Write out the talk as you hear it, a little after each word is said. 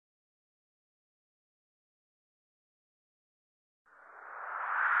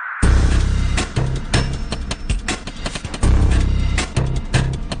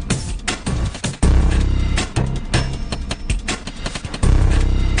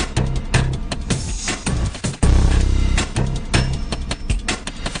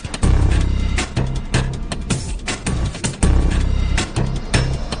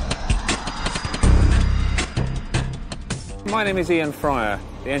My name is Ian Fryer,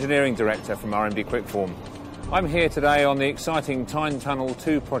 the Engineering Director from RMD Kwikform. I'm here today on the exciting Tyne Tunnel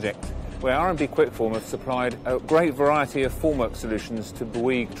 2 project, where RMD Kwikform have supplied a great variety of formwork solutions to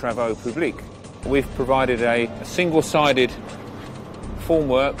Bouygues Travaux Publics. We've provided a single-sided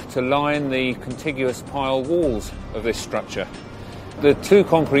formwork to line the contiguous pile walls of this structure. The two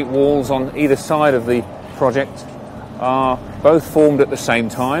concrete walls on either side of the project are both formed at the same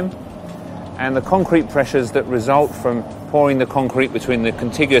time, and the concrete pressures that result from pouring the concrete between the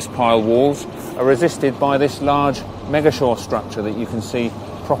contiguous pile walls are resisted by this large megashore structure that you can see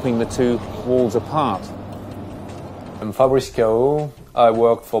propping the two walls apart. I'm Fabrice Cao. I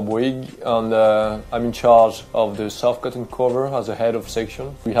work for Bouygues and I'm in charge of the soft cotton cover as a head of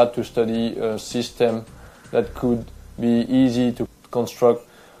section. We had to study a system that could be easy to construct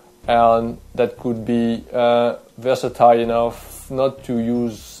and that could be versatile enough not to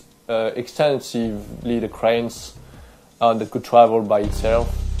use extensively the cranes and that could travel by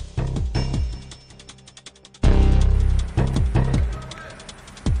itself.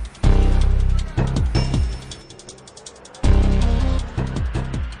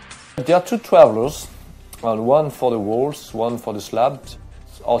 There are two travelers, and one for the walls, one for the slabs.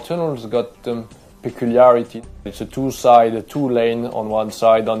 Our tunnel's got peculiarity. It's a two-lane on one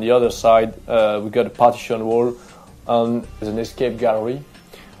side. On the other side, we got a partition wall and there's an escape gallery.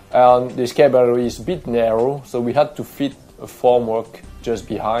 And the escape gallery is a bit narrow, so we had to fit a formwork just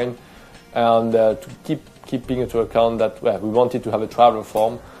behind, and to keeping into account that we wanted to have a traveler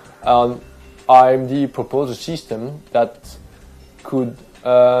form. And RMD proposed a system that could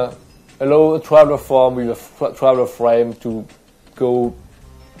allow a traveler form with a traveler frame to go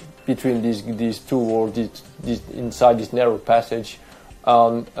between these two walls, inside this narrow passage,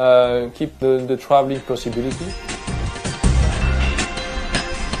 and keep the traveling possibility.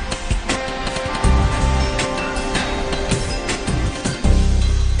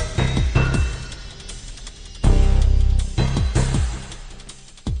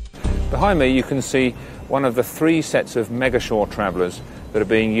 Behind me you can see one of the three sets of megashore travellers that are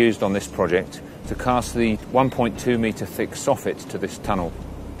being used on this project to cast the 1.2 metre thick soffit to this tunnel.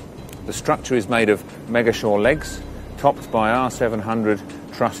 The structure is made of megashore legs topped by R700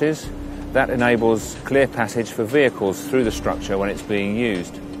 trusses. That enables clear passage for vehicles through the structure when it's being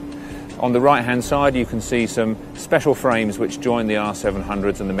used. On the right hand side you can see some special frames which join the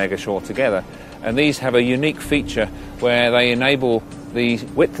R700s and the megashore together, and these have a unique feature where they enable the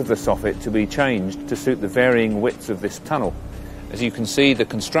width of the soffit to be changed to suit the varying widths of this tunnel. As you can see, the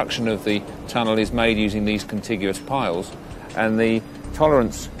construction of the tunnel is made using these contiguous piles, and the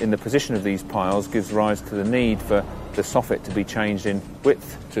tolerance in the position of these piles gives rise to the need for the soffit to be changed in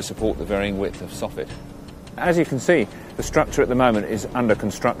width to support the varying width of soffit. As you can see, the structure at the moment is under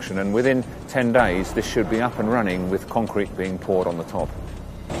construction, and within 10 days this should be up and running with concrete being poured on the top.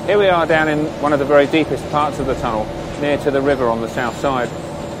 Here we are down in one of the very deepest parts of the tunnel, near to the river on the south side.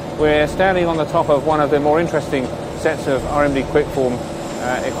 We're standing on the top of one of the more interesting sets of RMD Kwikform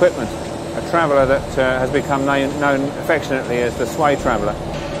equipment, a traveller that has become known affectionately as the sway traveller.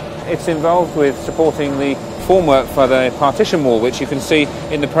 It's involved with supporting the formwork for the partition wall, which you can see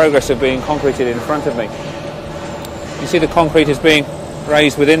in the progress of being concreted in front of me. You see the concrete is being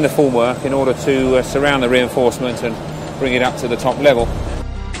raised within the formwork in order to surround the reinforcement and bring it up to the top level.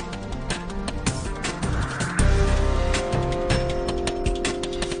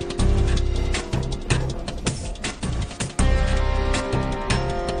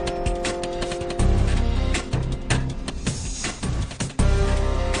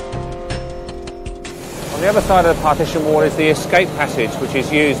 On the other side of the partition wall is the escape passage, which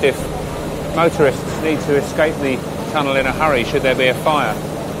is used if motorists need to escape the tunnel in a hurry should there be a fire.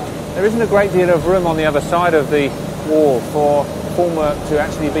 There isn't a great deal of room on the other side of the wall for formwork to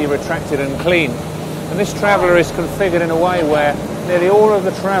actually be retracted and cleaned, and this traveller is configured in a way where nearly all of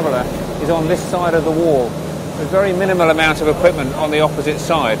the traveller is on this side of the wall, with very minimal amount of equipment on the opposite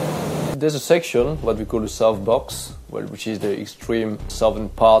side. There's a section, what we call the south box, which is the extreme southern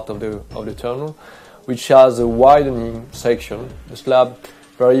part of the tunnel, which has a widening section. The slab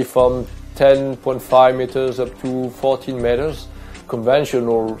varies from 10.5 meters up to 14 meters.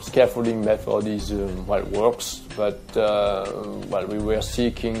 Conventional scaffolding method is works, but we were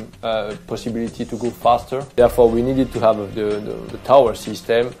seeking a possibility to go faster. Therefore, we needed to have the tower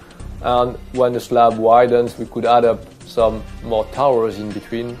system, and when the slab widens, we could add up some more towers in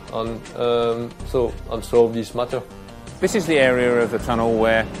between and solve this matter. This is the area of the tunnel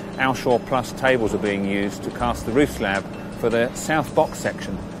where Alshore Plus tables are being used to cast the roof slab for the south box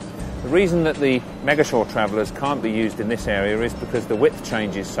section. The reason that the megashore travellers can't be used in this area is because the width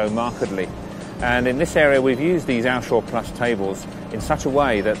changes so markedly. And in this area we've used these Alshore Plus tables in such a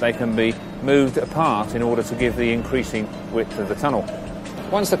way that they can be moved apart in order to give the increasing width of the tunnel.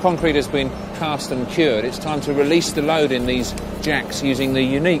 Once the concrete has been cast and cured, it's time to release the load in these jacks using the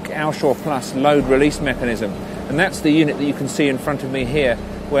unique Alshore Plus load release mechanism. And that's the unit that you can see in front of me here,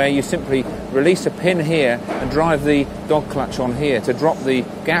 where you simply release a pin here and drive the dog clutch on here to drop the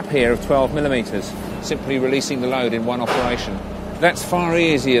gap here of 12 millimetres, simply releasing the load in one operation. That's far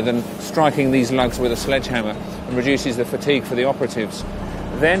easier than striking these lugs with a sledgehammer and reduces the fatigue for the operatives.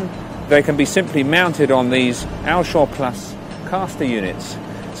 Then they can be simply mounted on these Alshore Plus caster units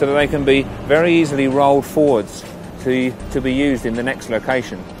so that they can be very easily rolled forwards to be used in the next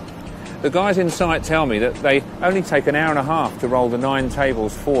location. The guys in site tell me that they only take an hour and a half to roll the 9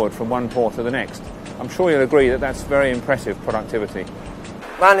 tables forward from one port to the next. I'm sure you'll agree that that's very impressive productivity.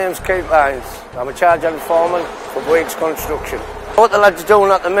 My name's Keith Lyons. I'm a charge hand foreman for Bouygues Construction. What the lads are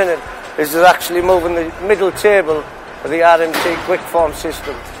doing at the minute is they're actually moving the middle table of the RMD Kwikform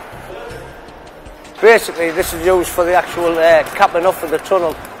system. Basically, this is used for the actual capping off of the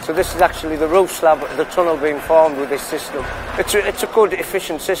tunnel. So this is actually the roof slab of the tunnel being formed with this system. It's a good,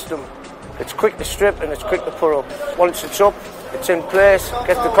 efficient system. It's quick to strip and it's quick to put up. Once it's up, it's in place,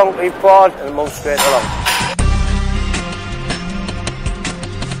 get the concrete poured and move straight along.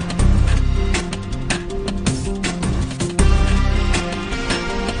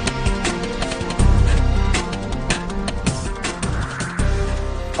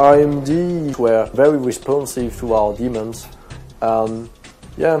 RMD were very responsive to our demands, and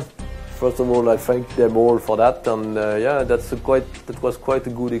first of all I thank them all for that, and that was quite a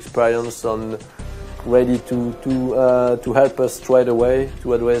good experience and ready to help us straight away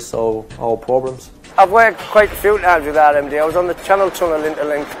to address our problems. I've worked quite a few times with RMD. I was on the Tyne Tunnel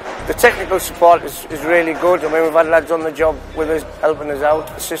interlink. The technical support is really good. I mean, we've had lads on the job with us, helping us out.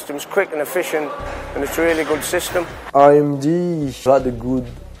 The system's quick and efficient, and it's a really good system. RMD had a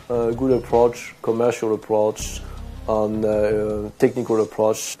good approach, commercial approach, and technical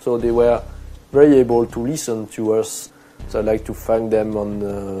approach. So they were very able to listen to us. So I'd like to thank them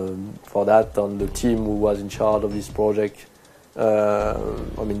for that, and the team who was in charge of this project. The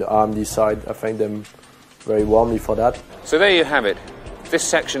RMD side, I thank them very warmly for that. So there you have it. This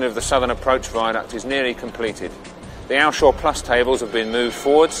section of the Southern Approach Viaduct is nearly completed. The Alshore Plus tables have been moved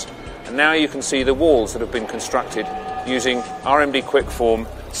forwards, and now you can see the walls that have been constructed using RMD Kwikform,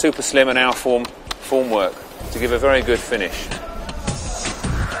 Super Slim and Alform formwork to give a very good finish.